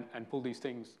and pull these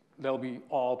things. They'll be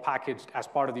all packaged as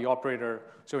part of the operator.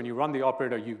 So when you run the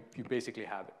operator, you basically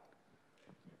have it.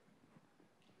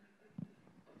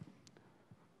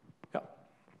 Yeah.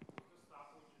 The stuff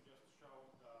which you just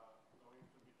showed going to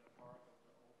be the part of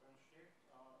the OpenShift,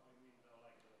 I mean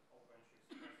like the OpenShift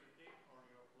specific, or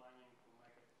you're planning to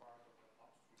make it part of the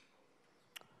upstream project?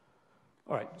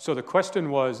 All right, so the question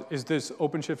was, is this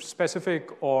OpenShift specific,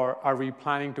 or are we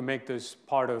planning to make this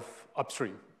part of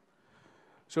upstream?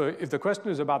 So if the question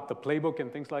is about the playbook and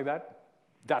things like that,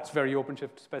 that's very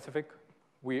OpenShift specific.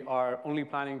 We are only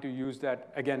planning to use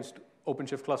that against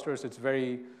OpenShift clusters. It's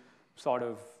very sort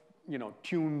of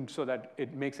tuned so that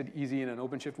it makes it easy in an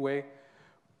OpenShift way.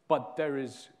 But there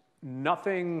is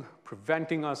nothing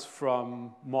preventing us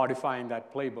from modifying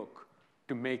that playbook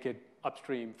to make it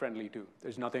upstream friendly too.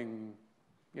 There's nothing,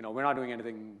 we're not doing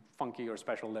anything funky or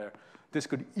special there. This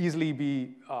could easily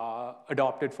be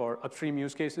adopted for upstream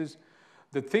use cases.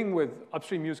 The thing with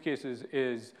upstream use cases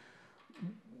is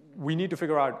we need to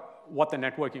figure out what the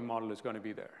networking model is going to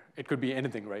be there. It could be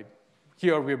anything, right?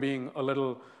 Here we're being a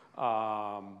little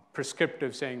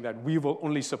prescriptive, saying that we will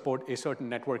only support a certain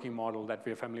networking model that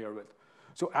we're familiar with.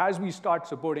 So as we start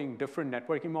supporting different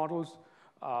networking models,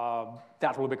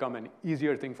 that will become an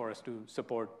easier thing for us to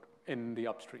support in the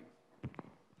upstream.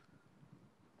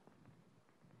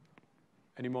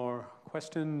 Any more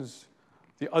questions?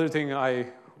 The other thing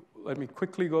let me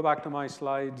quickly go back to my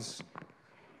slides.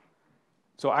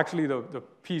 So actually, the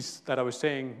piece that I was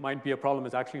saying might be a problem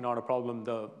is actually not a problem.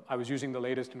 I was using the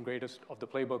latest and greatest of the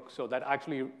playbook, so that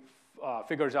actually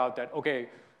figures out that, OK,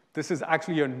 this is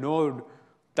actually a node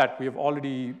that we have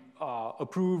already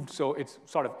approved, so it's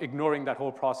sort of ignoring that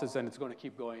whole process, and it's going to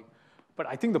keep going. But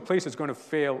I think the place it's going to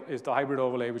fail is the hybrid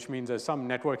overlay, which means there's some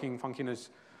networking funkiness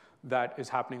that is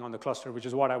happening on the cluster, which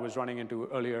is what I was running into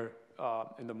earlier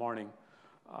in the morning.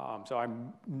 So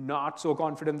I'm not so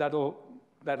confident that'll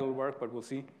work, but we'll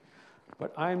see.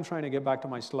 But I'm trying to get back to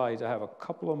my slides. I have a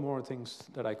couple of more things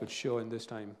that I could show in this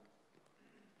time.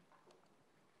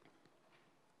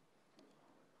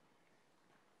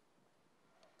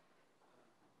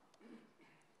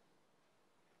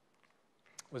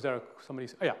 Was there somebody?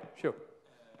 Oh, yeah, sure. Is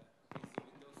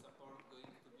Windows support going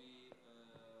to be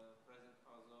present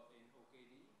also in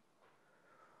OKD?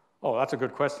 Oh, that's a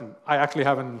good question. I actually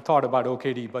haven't thought about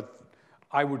OKD, but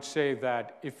I would say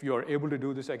that if you're able to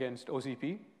do this against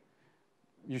OCP,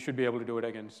 you should be able to do it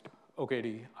against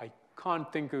OKD. I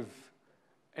can't think of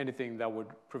anything that would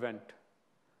prevent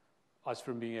us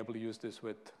from being able to use this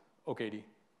with OKD.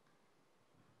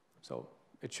 So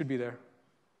it should be there.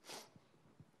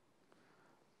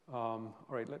 All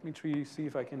right, let me see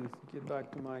if I can get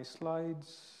back to my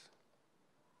slides.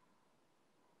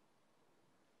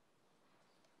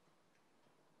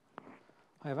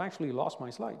 I have actually lost my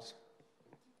slides.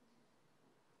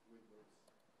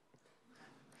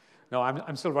 No,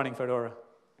 I'm still running Fedora.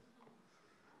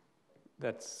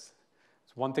 It's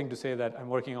one thing to say that I'm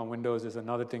working on Windows. Is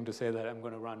another thing to say that I'm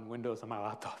going to run Windows on my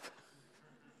laptop.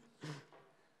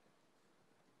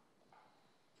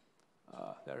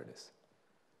 There it is.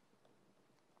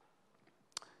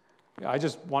 Yeah, I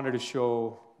just wanted to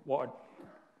show what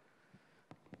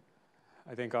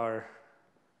I think are.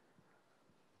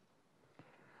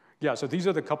 Yeah, so these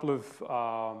are the couple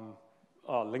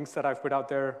of links that I've put out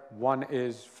there. One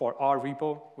is for our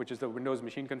repo, which is the Windows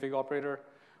Machine Config Operator.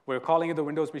 We're calling it the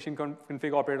Windows Machine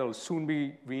Config Operator. It'll soon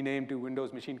be renamed to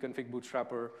Windows Machine Config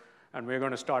Bootstrapper, and we're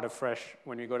going to start afresh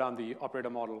when we go down the operator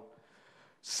model.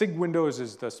 SIG Windows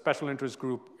is the special interest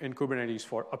group in Kubernetes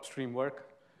for upstream work.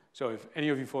 So if any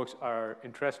of you folks are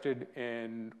interested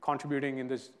in contributing in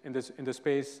this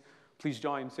space, please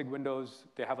join SIG Windows.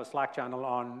 They have a Slack channel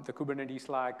on the Kubernetes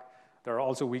Slack. There are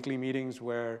also weekly meetings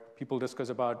where people discuss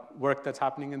about work that's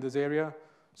happening in this area.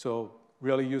 So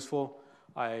really useful.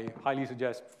 I highly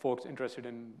suggest folks interested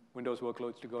in Windows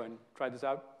workloads to go and try this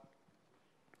out.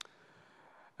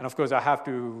 And of course, I have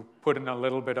to put in a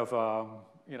little bit of a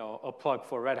plug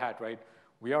for Red Hat, right?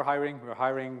 We're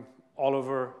hiring all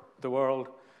over the world.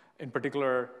 In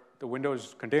particular, the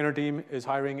Windows container team is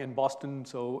hiring in Boston.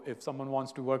 So if someone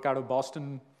wants to work out of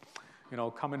Boston,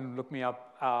 come and look me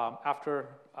up after,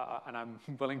 and I'm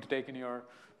willing to take in your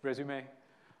resume.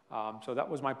 So that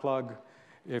was my plug.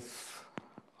 If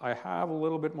I have a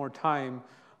little bit more time,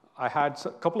 I had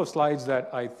a couple of slides that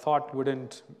I thought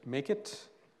wouldn't make it.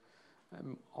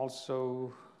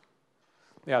 So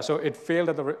it failed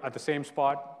at the same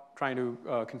spot, trying to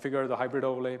configure the hybrid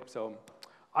overlay. So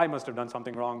I must have done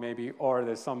something wrong, maybe, or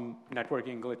there's some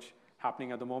networking glitch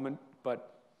happening at the moment.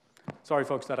 But sorry,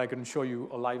 folks, that I couldn't show you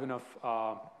a live enough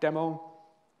demo.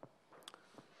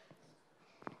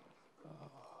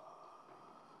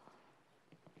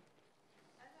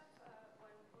 I have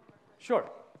one more question. Sure. Do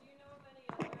you know of any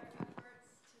other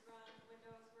efforts to run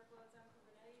Windows workloads on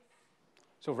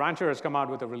Kubernetes? So Rancher has come out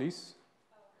with a release.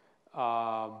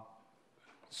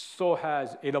 So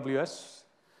has AWS.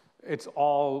 It's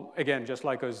all, again, just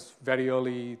like us, very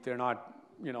early. They're not,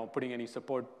 putting any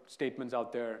support statements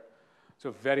out there. So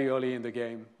very early in the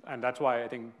game. And that's why I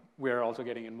think we're also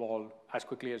getting involved as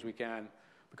quickly as we can,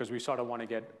 because we sort of want to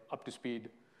get up to speed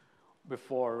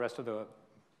before the rest of the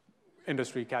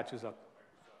industry catches up.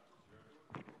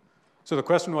 So the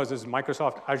question was, is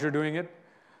Microsoft Azure doing it?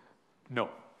 No.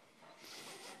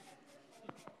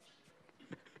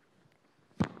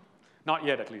 Not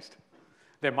yet, at least.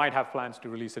 They might have plans to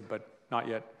release it, but not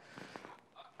yet.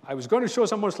 I was going to show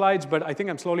some more slides, but I think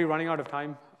I'm slowly running out of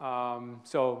time.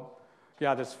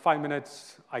 Yeah, there's 5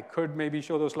 minutes. I could maybe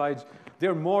show those slides.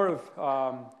 They're more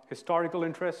of historical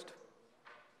interest.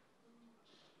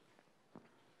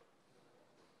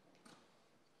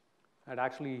 I'd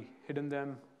actually hidden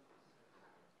them.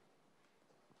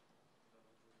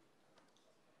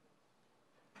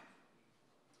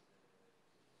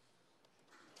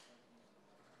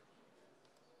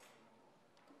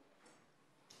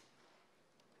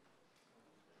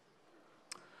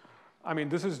 I mean,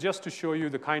 this is just to show you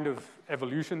the kind of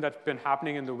evolution that's been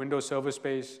happening in the Windows Server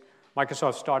space.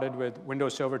 Microsoft started with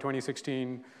Windows Server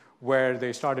 2016, where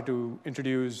they started to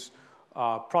introduce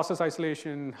process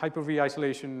isolation, Hyper-V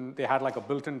isolation. They had like a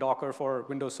built-in Docker for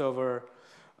Windows Server.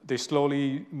 They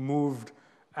slowly moved,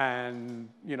 and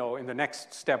in the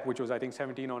next step, which was I think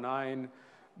 1709,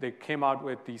 they came out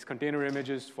with these container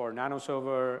images for Nano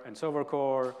Server and Server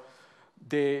Core.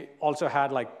 They also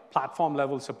had like platform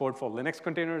level support for Linux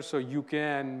containers, so you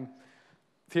can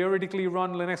theoretically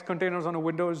run Linux containers on a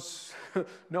Windows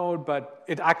node, but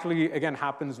it actually, again,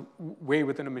 happens way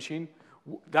within a machine.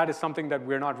 That is something that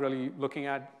we're not really looking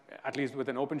at least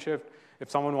within OpenShift. If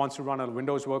someone wants to run a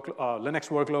Linux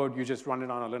workload, you just run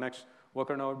it on a Linux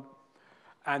worker node.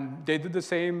 And they did the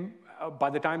same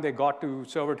by the time they got to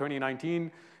Server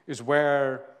 2019, is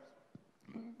where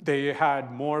they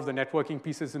had more of the networking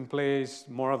pieces in place,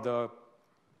 more of the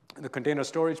container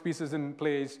storage pieces in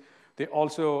place. They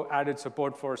also added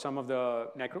support for some of the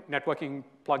networking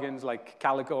plugins like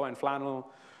Calico and Flannel.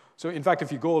 So in fact,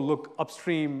 if you go look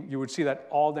upstream, you would see that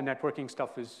all the networking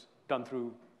stuff is done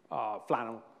through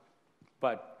Flannel.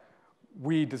 But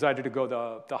we decided to go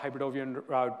the Hyperdovian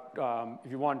route.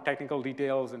 If you want technical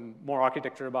details and more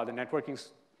architecture about the networking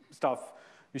stuff,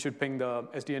 you should ping the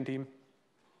SDN team.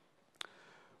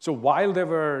 So while they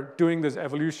were doing this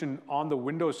evolution on the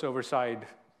Windows server side,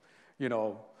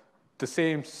 the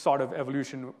same sort of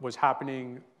evolution was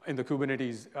happening in the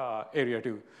Kubernetes area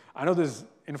too. I know this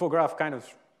infograph kind of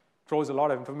throws a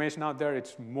lot of information out there.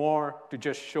 It's more to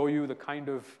just show you the kind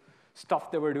of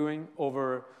stuff they were doing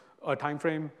over a time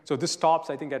frame. So this stops,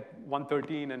 I think, at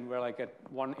 113, and we're like at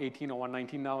 118 or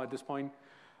 119 now at this point.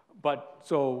 But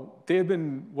so they've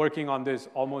been working on this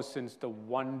almost since the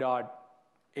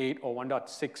 1.8 or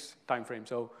 1.6 timeframe.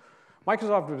 So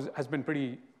Microsoft has been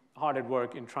pretty hard at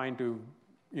work in trying to,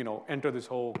 enter this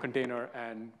whole container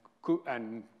and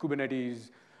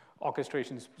Kubernetes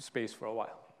orchestration space for a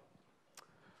while.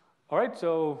 All right,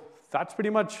 so that's pretty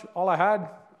much all I had.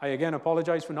 I again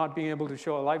apologize for not being able to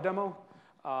show a live demo.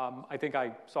 I think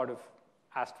I sort of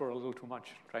asked for a little too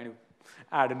much, trying to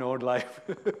add a node live.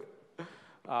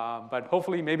 But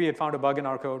hopefully, maybe it found a bug in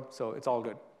our code, so it's all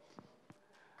good.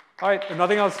 All right, if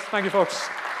nothing else, thank you, folks.